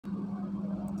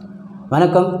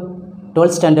வணக்கம்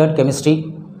 12th standard chemistry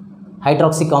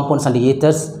hydroxy compounds and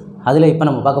ethers. அதில் இப்போ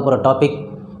நம்ம பார்க்க போகிற topic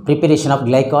preparation of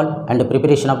glycol and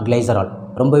preparation of கிளைசரால்.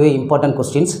 ரொம்பவே இம்பார்ட்டன்ட்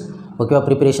கொஸ்டின்ஸ். ஓகேவா?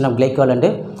 Preparation of glycol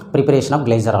and preparation of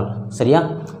கிளைசரால். சரியா?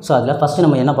 ஸோ அதில் ஃபஸ்ட்டு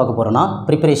நம்ம என்ன பார்க்க போகிறோம்னா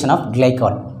preparation of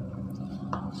glycol.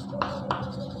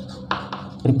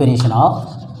 Preparation of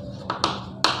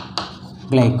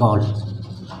glycol.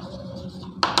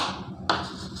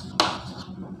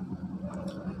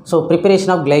 So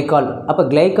preparation of glycol. அப்போ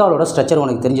கிளைகாலோட ஸ்ட்ரக்சர்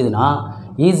உனக்கு தெரிஞ்சதுன்னா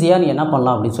ஈஸியாக நீ என்ன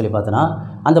பண்ணலாம் அப்படின்னு சொல்லி பார்த்தோன்னா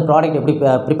அந்த ப்ராடக்ட் எப்படி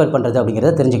ப்ரிப்பேர் பண்ணுறது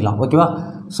அப்படிங்கிறத தெரிஞ்சுக்கலாம். ஓகேவா?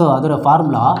 ஸோ அதோட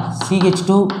ஃபார்முலா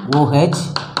CH2OH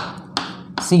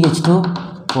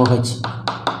CH2OH.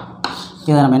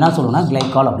 இதை நம்ம என்ன சொல்லுவோம்னா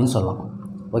கிளைகால் அப்படின்னு சொல்லலாம்.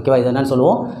 ஓகேவா? இதை என்னன்னு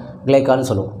சொல்லுவோம்? கிளைகால்னு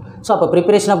சொல்லுவோம். ஸோ அப்போ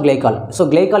preparation of glycol. So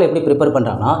glycol எப்படி ப்ரிப்பேர்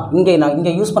பண்ணுறாங்கன்னா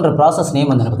இங்கே யூஸ் பண்ணுற ப்ராசஸ் நேம்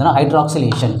வந்து பார்த்தீங்கன்னா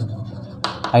ஹைட்ராக்சிலேஷன்.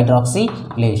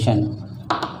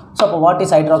 ஸோ அப்போ what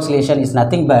is ஹைட்ராக்சிலேஷன்? Is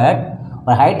nothing but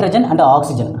ஒரு ஹைட்ரஜன் அண்ட்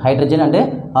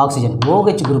ஆக்சிஜன்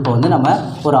OH குரூப்பை வந்து நம்ம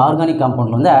ஒரு ஆர்கானிக்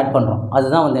காம்பவுண்டில் வந்து ஆட் பண்ணுறோம்.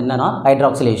 அதுதான் வந்து என்னென்னா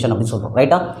ஹைட்ராக்சிலேஷன் அப்படின்னு சொல்கிறோம்.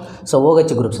 ரைட்டா? So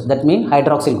OH groups that mean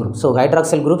hydroxyl group. So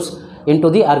hydroxyl groups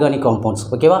into the organic compounds.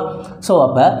 ஓகேவா? ஸோ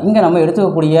அப்போ இங்கே நம்ம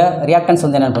எடுத்துக்கக்கூடிய ரியாக்டன்ஸ்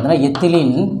வந்து என்னென்னு பார்த்தீங்கன்னா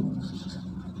ethylene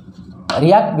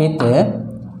react with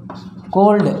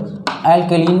cold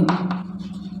alkaline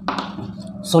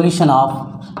solution of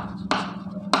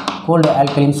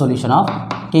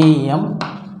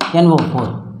KMNO4.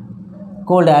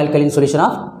 cold alkaline solution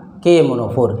of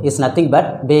KMNO4 is nothing but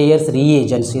Bayer's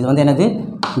reagents. இது வந்து என்னது?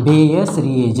 Bayer's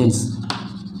reagents.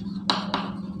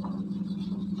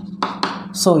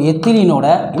 ஸோ எத்திலீனோட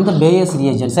இந்த Bayer's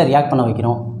reagents-ஐ ரியாக்ட் பண்ண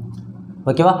வைக்கிறோம்.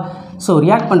 ஓகேவா? ஸோ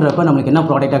ரியாக்ட் பண்ணுறப்ப நம்மளுக்கு என்ன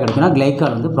ப்ராடக்டாக கிடைக்கும்னா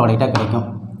கிளைகால் வந்து ப்ராடக்டாக கிடைக்கும்.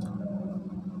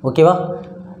 ஓகேவா?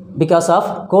 Because of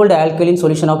gold alkaline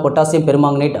solution of potassium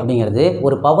permanganate அப்படிங்கிறது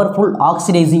ஒரு பவர்ஃபுல்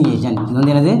ஆக்சிடைசிங் ஏஜென்ட். இது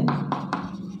வந்து என்னது?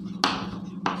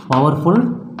 Powerful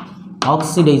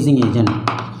oxidising agent.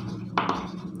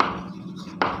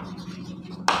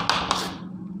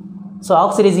 So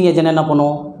oxidising agent என்ன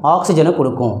பண்ணும்? ஆக்சிஜனை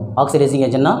கொடுக்கும். ஆக்சிடைசிங்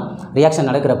ஏஜென்ட்னா ரியாக்ஷன்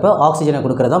நடக்கிறப்ப ஆக்சிஜனை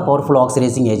கொடுக்குறது தான் பவர்ஃபுல்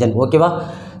ஆக்சிடைசிங் ஏஜென்ட். ஓகேவா?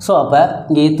 ஸோ அப்போ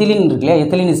இங்கே எத்திலின் இருக்கு இல்லையா?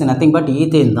 Ethylene is nothing but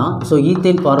ethane தான். So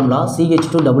ethane formula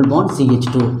CH2 double bond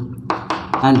CH2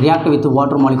 and react with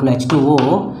water molecule H2O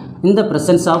in the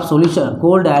presence of solution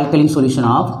cold alkaline solution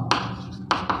of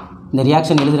இந்த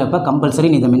reaction எழுதுகிறப்ப compulsory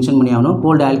நீ இதை mention பண்ணி ஆகணும்.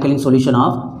 Gold alkaline solution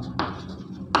of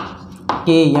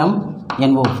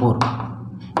KMNO4.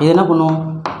 இது என்ன பண்ணும்?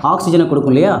 ஆக்சிஜனை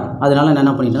கொடுக்கும் இல்லையா? அதனால் நான்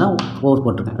என்ன பண்ணிட்டேன்னா ஓவர்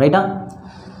போட்டிருக்கேன். ரைட்டா?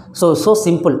 So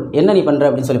simple. என்ன நீ பண்ணுற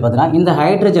அப்படின்னு சொல்லி பார்த்தீங்கன்னா இந்த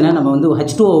ஹைட்ரஜனை நம்ம வந்து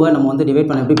H2O-வை நம்ம வந்து டிவைட்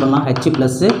பண்ண எப்படி பண்ணலாம்? H +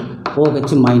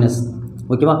 OH minus.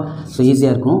 ஓகேவா? ஸோ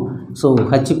ஈஸியாக இருக்கும். So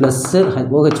H +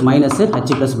 OH minus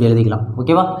H + இப்படி எழுதிக்கலாம்.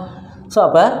 ஓகேவா? ஸோ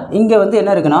அப்போ இங்கே வந்து என்ன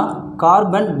இருக்குன்னா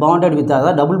கார்பன் பாண்டட் வித்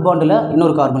அதாவது டபுள் பாண்டில்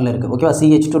இன்னொரு கார்பனில் இருக்குது. ஓகேவா?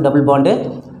 CH2 double bond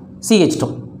CH2.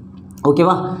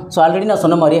 ஓகேவா? ஸோ ஆல்ரெடி நான்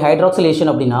சொன்ன மாதிரி ஹைட்ராக்சிலேஷன்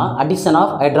அப்படின்னா அடிஷன்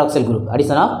ஆஃப் ஹைட்ராக்சல்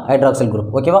குரூப்.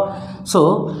 ஓகேவா? ஸோ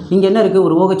இங்கே என்ன இருக்குது?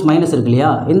 ஒரு OH மைனஸ் இருக்கு இல்லையா?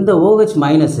 இந்த OH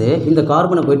மைனஸு இந்த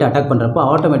கார்பனை போய்ட்டு அட்டாக் பண்ணுறப்போ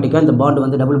ஆட்டோமேட்டிக்காக இந்த பாண்டு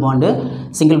வந்து டபுள் பாண்டு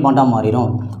சிங்கிள் பாண்டாக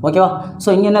மாறிடும். ஓகேவா? ஸோ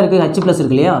இங்கே என்ன இருக்குது? H+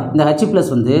 இருக்கு இல்லையா? இந்த H+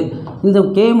 வந்து இந்த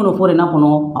KMNO4 என்ன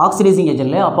பண்ணும்? ஆக்சிடைசிங்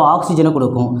ஏஜென்ட்ல அப்போ ஆக்சிஜனை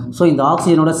கொடுக்கும். ஸோ இந்த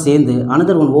ஆக்சிஜனோட சேர்ந்து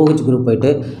அனதர் ஒன் OH குரூப்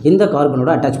போய்ட்டு இந்த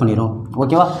கார்பனோட அட்டாச் பண்ணிடும்.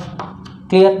 ஓகேவா?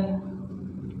 Clear?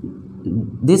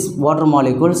 This water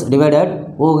molecules divided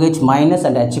OH minus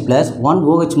and H plus. One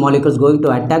OH molecule is going to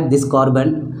attack this carbon.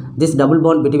 This double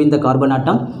bond between the carbon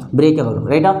atom break ஆகும்.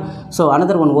 ரைட்டா? So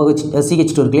another one OH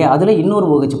CH2 இருக்கு இல்லையா? அதில் இன்னொரு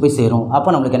OH போய் சேரும். அப்போ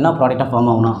நம்மளுக்கு என்ன ப்ராடக்டாக ஃபார்ம்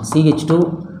ஆகும்னா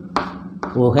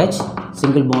CH2OH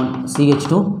சிங்கிள் பாண்ட்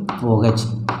CH2OH.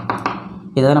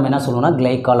 இதை நம்ம என்ன சொல்லுவோம்னா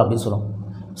கிளைகால் அப்படின்னு சொல்லுவோம்.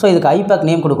 ஸோ இதுக்கு ஐபேக்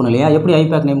நேம் கொடுக்கணும் இல்லையா? எப்படி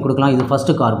ஐபேக் நேம் கொடுக்கலாம்? இது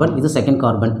ஃபஸ்ட்டு கார்பன், இது செகண்ட்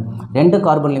கார்பன். ரெண்டு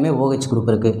கார்பன்லையுமே OH குரூப்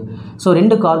இருக்குது. ஸோ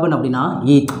ரெண்டு கார்பன் அப்படின்னா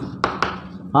Eid.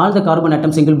 All the carbon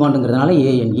attempt single பாண்டுங்கிறதுனால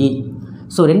ANE.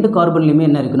 So ரெண்டு கார்பன்லையுமே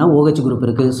என்ன இருக்குன்னா OH குரூப்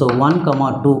இருக்குது. So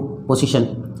 1,2 position.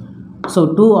 ஸோ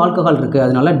 2 ஆல்கஹால் இருக்குது,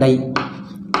 அதனால டை.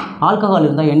 ஆல்கஹால்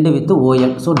இருந்தால் end with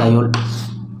OL. So டயோல்.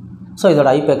 So இதோட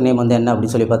ஐபேக் நேம் வந்து என்ன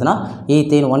அப்படின்னு சொல்லி பார்த்தோன்னா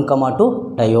ஈத்தேன் 1,2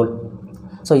 டயோல்.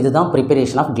 ஸோ இதுதான்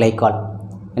preparation of glycol.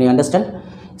 You understand?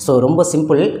 So ரொம்ப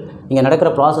சிம்பிள். இங்கே நடக்கிற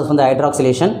ப்ராசஸ் வந்து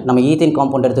ஹைட்ராக்சிலேஷன். நம்ம ஈத்தேன்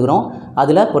காம்பவுண்ட் எடுத்துக்கிறோம்.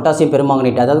 அதில் பொட்டாசியம்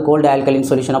பெர்மாங்கனேட் அதாவது gold alkaline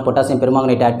solution of potassium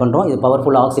permanganate add பண்ணுறோம். இது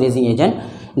பவர்ஃபுல் ஆக்சிடைசிங் ஏஜென்ட்.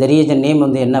 இந்த ரியேஜென்ட் நேம்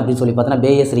வந்து என்ன அப்படின்னு சொல்லி பார்த்தோன்னா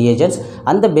Bayer's reagents.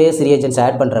 அந்த Bayer's reagents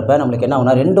ஆட் பண்ணுறப்ப நம்மளுக்கு என்ன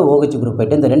ஆகும்னா ரெண்டு OH குரூப்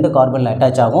போய்ட்டு இந்த ரெண்டு கார்பனில்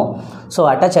அட்டாச் ஆகும். ஸோ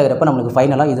அட்டாச் ஆகிறப்ப நம்மளுக்கு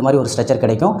ஃபைனலாக இது மாதிரி ஒரு ஸ்ட்ரக்சர்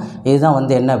கிடைக்கும். இதுதான்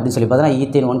வந்து என்ன அப்படின்னு சொல்லி பார்த்தோன்னா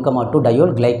ஈத்தேன் 1,2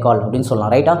 டயோல் கிளைகால் அப்படின்னு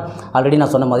சொல்லலாம். ரைட்டா? ஆல்ரெடி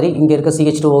நான் சொன்ன மாதிரி இங்கே இருக்க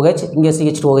CH2OH, இங்கே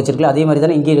CH2OH இருக்குல்ல, அதே மாதிரி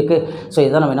தானே இங்கே இருக்குது. ஸோ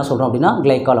இதான் நம்ம என்ன சொல்கிறோம் அப்படின்னா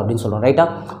கிளைகால் அப்படின்னு சொல்கிறோம். ரைட்டா?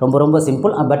 ரொம்ப ரொம்ப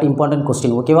சிம்பிள் பட் இம்பார்ட்டன்ட்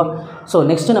கொஸ்டின் ஓகேவா. ஸோ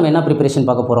நெக்ஸ்ட்டு நம்ம என்ன ப்ரிப்பரேஷன்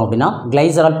பார்க்க போகிறோம் அப்படின்னா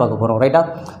கிளைசரால் பார்க்க போகிறோம் ரைட்டா.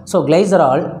 ஸோ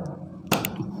கிளைசரால்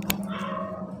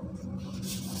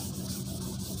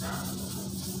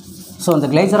இந்த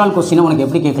கிளைசரால் கொஸ்டினை உனக்கு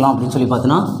எப்படி கேட்கலாம் அப்படின்னு சொல்லி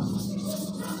பார்த்தோன்னா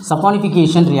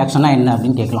சப்பானிஃபிகேஷன் ரியாக்ஷனா என்ன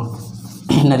அப்படின்னு கேட்கலாம்.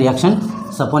 என்ன ரியாக்ஷன்?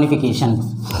 சப்பானிஃபிகேஷன்.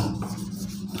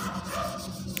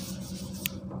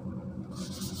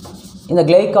 இந்த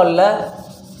கிளைகாலில்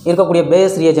இருக்கக்கூடிய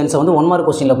பேஸ் ரியேஜன்ஸை வந்து 1 மார்க்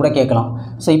கொஸ்டினில் கூட கேட்கலாம்.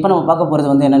 ஸோ இப்போ நம்ம பார்க்க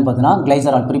போகிறது வந்து என்னென்னு பார்த்தோன்னா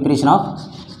கிளைசரால், ப்ரிப்பரேஷன் ஆஃப்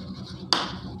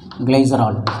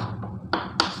கிளைசரால்.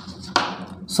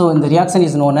 ஸோ இந்த reaction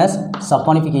is known as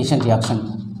saponification reaction.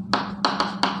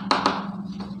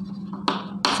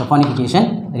 Saponification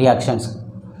reactions.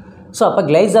 So அப்போ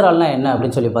கிளைசரால்னா என்ன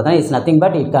அப்படின்னு சொல்லி பார்த்தா it's nothing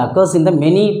but it occurs in the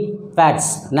many fats,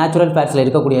 natural ஃபேட்ஸில்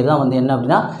இருக்கக்கூடியது தான் வந்து என்ன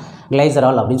அப்படின்னா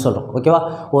கிளைசரால் அப்படின்னு சொல்கிறோம் ஓகேவா.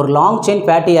 ஒரு லாங் செயின்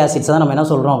ஃபேட்டி ஆசிட்ஸ் தான் நம்ம என்ன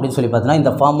சொல்கிறோம் அப்படின்னு சொல்லி பார்த்தோன்னா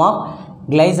இந்த ஃபார்ம் ஆஃப்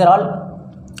கிளைசரால்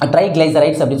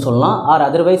ட்ரைகிளைசரைட்ஸ் அப்படின்னு சொல்லலாம். Or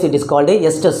otherwise it is called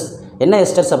எஸ்டர்ஸ். என்ன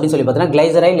எஸ்டர்ஸ் அப்படின்னு சொல்லி பார்த்தோன்னா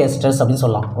கிளைசரைல் எஸ்டர்ஸ் அப்படின்னு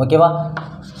சொல்லலாம் ஓகேவா.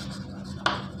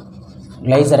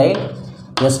 கிளைசரைல்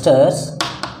எஸ்டர்ஸ்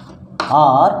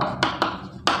ஆர்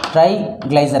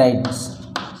ட்ரைகிளைசரைட்ஸ்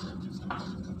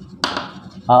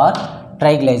ஆர்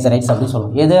ட்ரைகிளைசரைட்ஸ் அப்படின்னு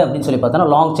சொல்லுவோம். எது அப்படின்னு சொல்லி பார்த்தோன்னா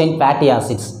long chain fatty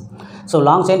acids. So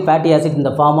long chain fatty acid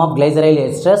இந்த ஃபார்ம் ஆஃப் கிளைசரைல்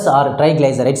எஸ்டர்ஸ் ஆர்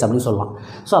ட்ரைகிளைசரைட்ஸ் அப்படின்னு சொல்லலாம்.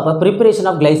 ஸோ அப்போ ப்ரிப்பரேஷன்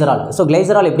ஆஃப் கிளைசரால். ஸோ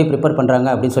கிளைசரால் எப்படி ப்ரிப்பேர் பண்ணுறாங்க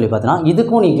அப்படின்னு சொல்லி பார்த்தோன்னா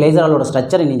இதுக்கும் நீ கிளைசராலோட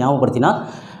ஸ்ட்ரக்சரை நீ ஞாபகப்படுத்தினா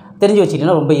தெரிஞ்சு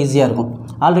வச்சுக்கிட்டீங்கன்னா ரொம்ப ஈஸியாக இருக்கும்.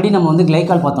 ஆல்ரெடி நம்ம வந்து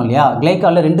கிளைகால் பார்த்தோம் இல்லையா.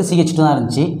 கிளைகாலில் 2 CH2 தான்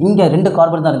இருந்துச்சு, இங்கே 2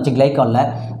 கார்பன் தான் இருந்துச்சு கிளைகாலில்.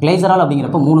 கிளைசரால்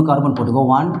அப்படிங்கிறப்ப 3 கார்பன் போட்டுக்கோ,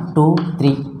 1 2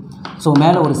 3. ஸோ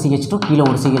மேலே ஒரு CH2, கீழே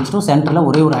ஒரு CH2, சென்டரில்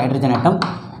ஒரே ஒரு ஹைட்ரஜன் ஆட்டம்.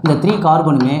 இந்த 3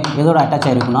 கார்பனுமே எதோட அட்டாச்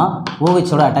ஆகிருக்குன்னா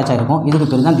OHோட அட்டாச் ஆகிருக்கும். இதுக்கு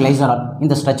பேர் தான் கிளைசரால்.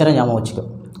 இந்த ஸ்ட்ரக்சரை ஞாபகம் வச்சுக்கோ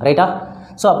ரைட்டா.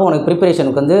 ஸோ அப்போ உனக்கு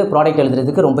ப்ரிப்பரேஷனுக்கு வந்து ப்ராடக்ட்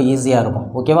எழுதுறதுக்கு ரொம்ப ஈஸியாக இருக்கும்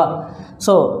ஓகேவா.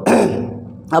 ஸோ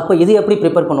அப்போ இது எப்படி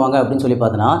ப்ரிப்பேர் பண்ணுவாங்க அப்படின்னு சொல்லி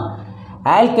பார்த்தோன்னா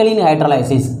ஆல்கலின்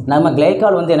ஹைட்ரலைசிஸ். நம்ம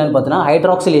கிளைகால் வந்து என்னென்னு பார்த்தோன்னா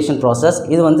ஹைட்ராக்சிலேஷன் ப்ராசஸ்.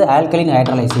 இது வந்து alkaline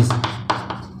hydrolysis.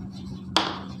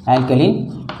 Alkaline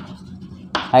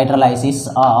hydrolysis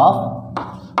of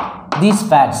these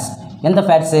fats. எந்த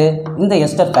ஃபேட்ஸு? இந்த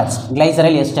எஸ்டர் ஃபேட்ஸ்,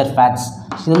 கிளைசரைல் எஸ்டர் ஃபேட்ஸ்.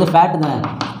 இது வந்து ஃபேட் தானே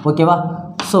ஓகேவா.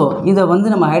 ஸோ இதை வந்து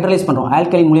நம்ம ஹைட்ரலைஸ் பண்ணுறோம்.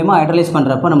 ஆல்கலின் மூலியமாக ஹைட்ரலைஸ்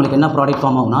பண்ணுறப்ப நம்மளுக்கு என்ன ப்ராடக்ட்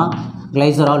ஃபார்ம் ஆகும்னா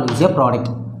கிளைசரால் is A product.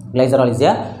 கிளைசரால் is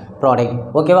A product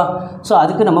ஓகேவா. ஸோ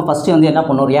அதுக்கு நம்ம ஃபஸ்ட்டு வந்து என்ன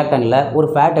பண்ணோம், ரியாக்டனில் ஒரு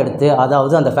ஃபேட் எடுத்து,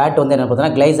 அதாவது அந்த ஃபேட் வந்து என்ன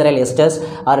பார்த்தோன்னா கிளைசரைல் எஸ்டர்ஸ்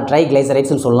ஆர்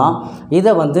ட்ரைகிளைசரைட்ஸ்னு சொல்லலாம்.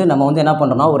 இதை வந்து நம்ம வந்து என்ன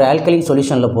பண்ணுறோம்னா ஒரு ஆல்கலின்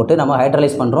சொல்யூஷனில் போட்டு நம்ம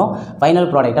ஹைட்ரலைஸ் பண்ணுறோம். ஃபைனல்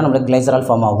ப்ராடக்டாக நம்மளுக்கு கிளைசரால்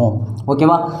ஃபார்ம் ஆகும்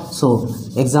ஓகேவா. ஸோ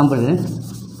எக்ஸாம்பிள்,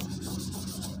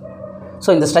 ஸோ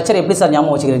இந்த ஸ்ட்ரக்சர் எப்படி சார்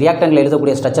ஞாபகம் வச்சுக்கிறது? ரியாக்டனில்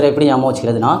எழுதக்கூடிய ஸ்ட்ரக்சரை எப்படி ஞாபகம்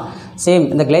வச்சுக்கிறதுனா சேம்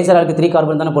இந்த கிளைசராலுக்கு 3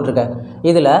 கார்பன் தானே போட்டிருக்க.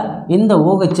 இதில் இந்த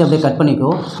OH அப்படியே கட் பண்ணிக்கோ.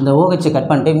 இந்த OH கட்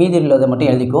பண்ணிட்டு மீதி உள்ளதை மட்டும்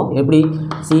எழுதிக்கோ. எப்படி?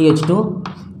 CH2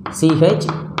 CH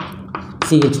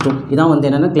CH2. இதான் வந்து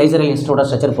என்னென்னா கிளைசரைல் எஸ்டரோட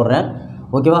ஸ்ட்ரக்சர் போடுறேன்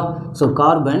ஓகேவா. So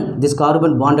carbon, this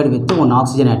carbon bonded with 1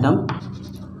 oxygen ஆட்டம்.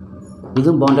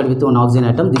 இதுவும் bonded with 1 oxygen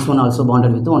atom. This one also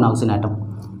bonded with 1 oxygen atom.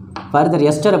 Further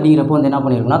ester அப்படிங்கிறப்போ வந்து என்ன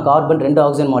பண்ணியிருக்குன்னா கார்பன் 2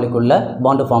 ஆக்சிஜன் மாலிகுலில்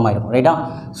பாண்டு ஃபார்ம் ஆகிடும் ரைட்டா.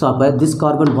 ஸோ அப்போ this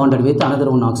carbon bonded with another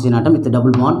 1 oxygen atom with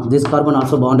double bond. This carbon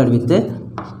also bonded with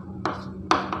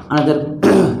another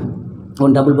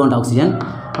 1 double bond oxygen.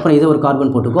 அப்புறம் இதை ஒரு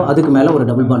carbon போட்டுக்கோ, அதுக்கு மேலே ஒரு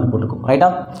டபுள் பாண்ட் போட்டுக்கோ ரைட்டா.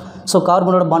 So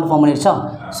கார்பனோட bond form பண்ணிடுச்சா.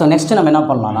 So next நம்ம என்ன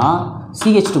பண்ணலாம்னா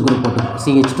CH2 குரூப் போட்டுக்கோ.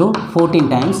 CH2 14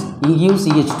 டைம்ஸ், இங்கேயும்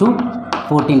CH2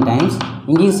 14 டைம்ஸ்,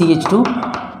 இங்கேயும் CH2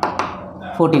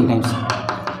 14 times.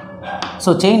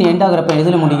 So chain end ஆகிறப்ப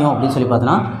எதில் முடியும் அப்படின்னு சொல்லி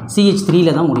பார்த்தோன்னா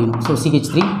CH3ல தான் முடியணும். ஸோ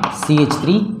CH3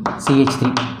 CH3 CH3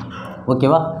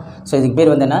 ஓகேவா. ஸோ இதுக்கு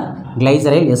பேர் வந்து என்ன,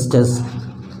 கிளைசரைல் எஸ்டர்ஸ்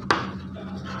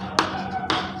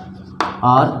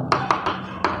ஆர்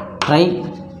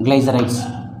ட்ரைகிளைசரைட்ஸ்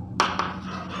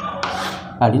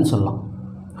அப்படின்னு சொல்லலாம்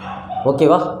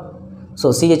ஓகேவா.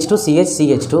 ஸோ CH2 CH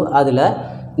CH2 அதில்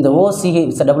இந்த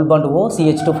OCH double bond O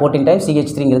CH2 14 times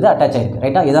CH3ங்கிறது attach ஆகிருக்கு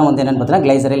ரைட்டா. இதான் வந்து என்னென்னு பார்த்தோன்னா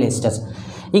கிளைசரைல் எஸ்டர்ஸ்.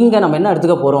 இங்கே நம்ம என்ன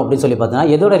எடுத்துக்க போகிறோம் அப்படின்னு சொல்லி பார்த்தோன்னா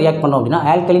எதோட ரியாக்ட் பண்ணோம் அப்படின்னா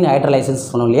ஆல்கலின் ஹைட்ரலைசிஸ்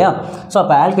பண்ணோம் இல்லையா. ஸோ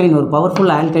அப்போ ஆல்கலின் ஒரு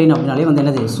பவர்ஃபுல் ஆல்கலின் அப்படின்னாலே வந்து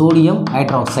என்னது, sodium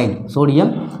hydroxide.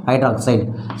 Sodium hydroxide.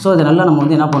 So இதை நல்லா நம்ம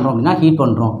வந்து என்ன பண்ணுறோம் அப்படின்னா ஹீட்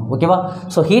பண்ணுறோம் ஓகேவா.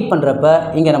 ஸோ ஹீட் பண்ணுறப்ப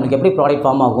இங்கே நம்மளுக்கு எப்படி ப்ராடக்ட்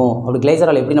ஃபார்ம் ஆகும், அப்படி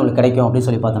கிளைசரால் எப்படி நம்மளுக்கு கிடைக்கும் அப்படின்னு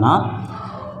சொல்லி பார்த்தோன்னா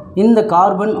இந்த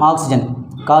கார்பன்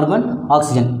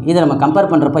ஆக்சிஜன் இதை நம்ம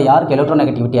கம்பேர் பண்ணுறப்ப யாருக்கு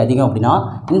எலக்ட்ரோநெகட்டிவிட்டி அதிகம் அப்படின்னா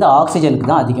இந்த ஆக்சிஜனுக்கு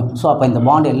தான் அதிகம். ஸோ அப்போ இந்த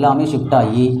பாண்ட் எல்லாமே ஷிஃப்ட்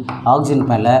ஆகி ஆக்சிஜன்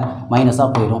மேலே மைனஸாக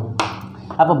போயிடும்.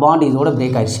 அப்போ பாண்ட் இதோட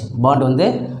பிரேக் ஆயிடுச்சு, பாண்ட் வந்து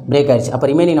பிரேக் ஆயிடுச்சு. அப்போ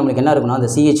ரிமைனிங் நம்மளுக்கு என்ன இருக்குன்னா அந்த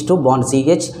CH2 பாண்ட்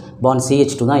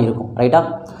CH2 தான் இருக்கும் ரைட்டா.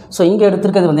 ஸோ இங்கே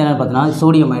எடுத்துருக்கிறது வந்து என்ன பார்த்தோன்னா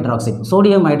சோடியம்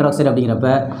ஹைட்ராக்சைடு அப்படிங்கிறப்ப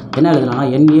என்ன எழுதுனா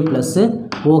Na+OH-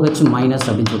 அப்படின்னு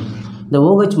சொல்லி. இந்த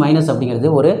OH- அப்படிங்கிறது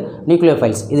ஒரு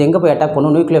நியூக்ளியோஃபைல்ஸ். இது எங்கே போய் அட்டாக்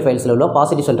பண்ணும், நியூக்ளியோஃபைல்ஸில் உள்ள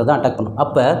பாசிட்டிவ் சென்டர் தான் அட்டாக் பண்ணும்.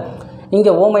 அப்போ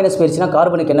இங்கே O மைனஸ் போயிடுச்சுன்னா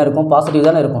கார்பனுக்கு என்ன இருக்கும்? பாசிட்டிவ்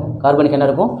தானே இருக்கும். கார்பனுக்கு என்ன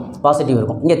இருக்கும்? பாசிட்டிவ்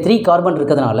இருக்கும். இங்கே 3 கார்பன்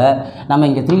இருக்கிறதுனால நம்ம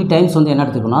இங்கே 3 டைம்ஸ் வந்து என்ன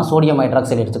எடுத்துக்கணும்னா சோடியம்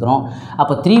ஹைட்ராக்சைடு எடுத்துக்கிறோம்.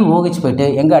 அப்போ 3 OH போய்ட்டு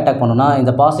எங்கே அட்டாக் பண்ணணும்னா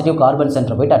இந்த பாசிட்டிவ் கார்பன்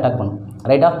சென்டர் போய்ட்டு அட்டாக் பண்ணும்.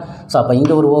 ரைட்டா? ஸோ அப்போ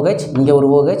இங்கே ஒரு OH, இங்கே ஒரு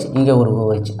OH, இங்கே ஒரு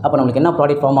OH. அப்போ நம்மளுக்கு என்ன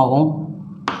ப்ராடக்ட் ஃபார்ம் ஆகும்?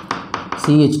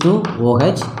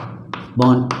 CH2OH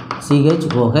bond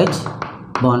CHOH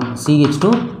bond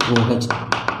CH2OH.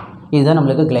 இதுதான்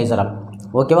நம்மளுக்கு கிளைசரால்.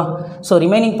 ஓகேவா? ஸோ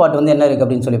ரிமைனிங் பார்ட் வந்து என்ன இருக்குது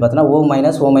அப்படின்னு சொல்லி பார்த்தோன்னா O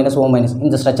minus O minus O minus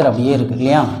இந்த ஸ்ட்ரக்சர் அப்படியே இருக்குது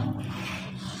இல்லையா?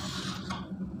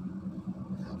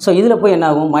 ஸோ இதில் போய் என்ன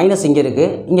ஆகும்? மைனஸ் இங்கே இருக்குது,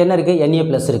 இங்கே என்ன இருக்குது? Na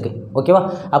ப்ளஸ் இருக்குது. ஓகேவா?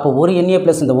 அப்போ ஒரு Na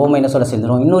ப்ளஸ் இந்த O மைனஸோட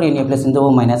சேர்ந்துடும், இன்னொரு Na ப்ளஸ் இந்த O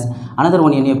minus, another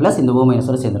one Na plus இந்த O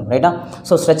மைனஸோட சேர்ந்துடும். ரைட்டா?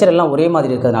 ஸோ ஸ்ட்ரக்சர் எல்லாம் ஒரே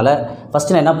மாதிரி இருக்கிறதுனால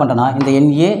ஃபஸ்ட்டு நான் என்ன பண்ணுறேன்னா இந்த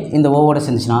Na இந்த ஓவோட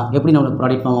சேர்ந்துச்சுன்னா எப்படி நம்மளுக்கு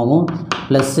ப்ராடக்ட் ஃபார்ம் ஆகும்?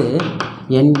 Plus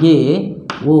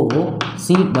NaO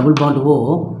C double bond O.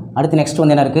 அடுத்து நெக்ஸ்ட்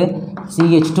வந்து என்ன இருக்குது?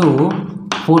 CH2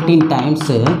 14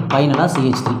 டைம்ஸு ஃபைனலாக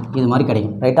CH3 இது மாதிரி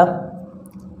கிடைக்கும். ரைட்டா?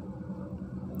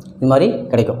 இது மாதிரி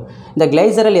கிடைக்கும். இந்த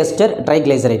கிளைசரல் எஸ்டர்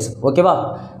ட்ரைகிளைசரைட்ஸ். ஓகேவா?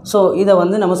 ஸோ இதை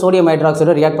வந்து நம்ம சோடியம்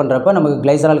ஹைட்ராக்சைடு ரியாக்ட் பண்ணுறப்ப நமக்கு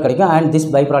கிளைசரால் கிடைக்கும் and this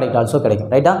by product also கிடைக்கும்.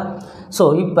 ரைட்டா? ஸோ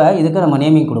இப்போ இதுக்கு நம்ம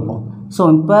நேமிங் கொடுப்போம். ஸோ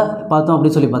இப்போ பார்த்தோம்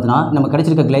அப்படின்னு சொல்லி பார்த்தோன்னா நம்ம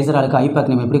கிடைச்சிருக்க கிளைசராலுக்கு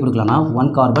ஐபேக் நேம் எப்படி கொடுக்கலாம்னா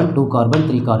 1 கார்பன் 2 கார்பன்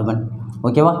 3 கார்பன்.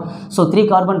 ஓகேவா? ஸோ 3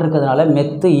 கார்பன் இருக்கிறதுனால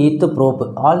மெத்து ஈத்து probe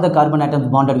all the carbon atoms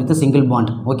bonded with single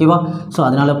bond. ஓகேவா? ஸோ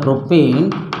அதனால் ப்ரோப்பேன்.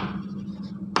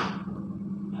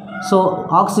 ஸோ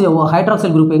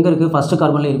ஹைட்ராக்சைல் குரூப் எங்கே இருக்குது? ஃபஸ்ட்டு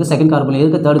கார்பனில் இருக்குது, செகண்ட் கார்பனில்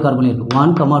இருக்குது, தேர்ட் கார்பனில் இருக்குது.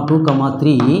 1, 2,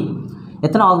 3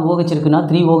 எத்தனை OH இருக்குன்னா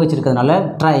 3 OH இருக்கிறதுனால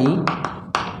ட்ரை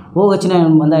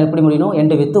OHன்னு வந்தால் எப்படி முடியணும்?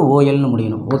 எண்டு வித் OLன்னு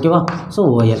முடியணும். ஓகேவா? So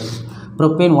OL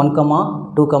propane 1,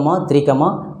 2, 3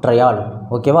 ட்ரையால்.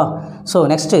 ஓகேவா? ஸோ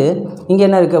நெக்ஸ்ட்டு இங்கே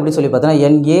என்ன இருக்குது அப்படின்னு சொல்லி பார்த்தோன்னா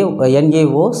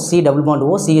NaO C double bond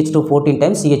O CH2 14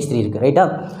 times CH3 இருக்குது. ரைட்டா?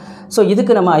 ஸோ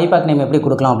இதுக்கு நம்ம ஐபேக் நேம் எப்படி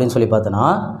கொடுக்கலாம் அப்படின்னு சொல்லி பார்த்தோன்னா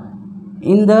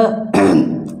இந்த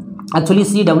actually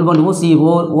C double bond O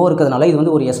CO இருக்கிறதுனால இது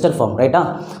வந்து ஒரு எஸ்டர் ஃபார்ம். ரைட்டா?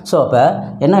 ஸோ அப்போ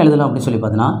என்ன எழுதலாம் அப்படின்னு சொல்லி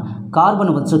பார்த்தோன்னா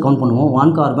கார்பனை வச்சு கவுண்ட் பண்ணுவோம்.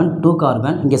 1 கார்பன் 2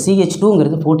 கார்பன் இங்கே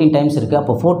CH2ங்கிறது 14 டைம்ஸ் இருக்குது.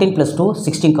 அப்போ 14 + 2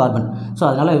 16 கார்பன். ஸோ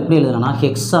அதனால் எப்படி எழுதலாம்னா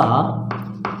ஹெக்ஸா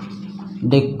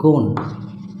டெக்கோன்.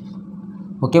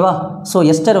 ஓகேவா? ஸோ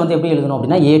எஸ்டர் வந்து எப்படி எழுதணும்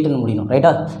அப்படின்னா 8ன்னு முடியணும்.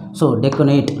 ரைட்டா? So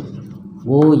டெக்கோனேட்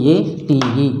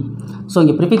OATE. ஸோ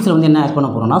இங்கே ப்ரிஃபிக்ஸில் வந்து என்ன ஆட் பண்ண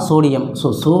போகிறோம்னா சோடியம். ஸோ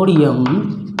சோடியம்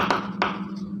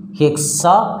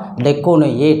ஹெக்ஸா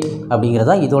டெக்கோனேட்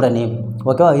அப்படிங்கிறதா இதோட நேம்.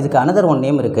 ஓகேவா? இதுக்கு அனதர் ஒன்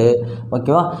நேம் இருக்குது.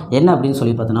 ஓகேவா? என்ன அப்படின்னு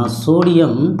சொல்லி பார்த்தோன்னா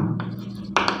சோடியம்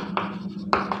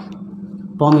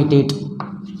பாமிட்டேட்.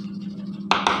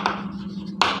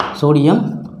 சோடியம்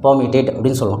பாமிட்டேட்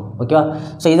அப்படின்னு சொல்லலாம். ஓகேவா?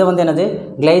 ஸோ இதை வந்து என்னது?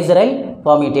 கிளைசரைல்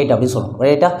பாமிட்டேட் அப்படின்னு சொல்லணும்.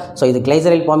 ரைட்டா? ஸோ இது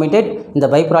கிளைசரைல் பாமிட்டேட். இந்த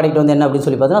பை ப்ராடக்ட் வந்து என்ன அப்படின்னு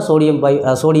சொல்லி பார்த்தோன்னா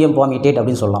சோடியம் பாமிட்டேட்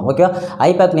அப்படின்னு சொல்லலாம். ஓகேவா?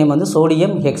 ஐபேக் நேம் வந்து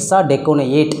சோடியம் ஹெக்ஸா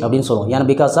டெக்கோனேட் அப்படின்னு சொல்லுவோம். ஏன்னா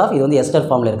பிகாஸ் ஆஃப் இது வந்து எஸ்டர்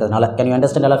ஃபார்மில் இருக்கிறதுனால. Can you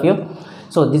understand all of you?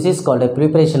 So this is called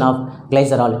preparation of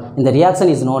கிளைசரால். இந்த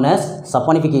reaction is known as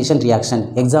saponification reaction.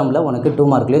 எக்ஸாமில் உனக்கு 2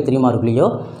 மார்க்லேயோ 3 மார்க்லேயோ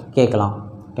கேட்கலாம்.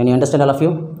 Can you understand all of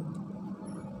you?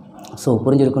 So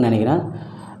புரிஞ்சிருக்குன்னு நினைக்கிறேன்.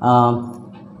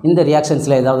 இந்த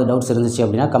ரியாக்ஷன்ஸில் ஏதாவது டவுட்ஸ் இருந்துச்சு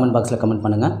அப்படின்னா கமெண்ட் பாக்ஸில் கமெண்ட்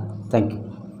பண்ணுங்கள். தேங்க்யூ.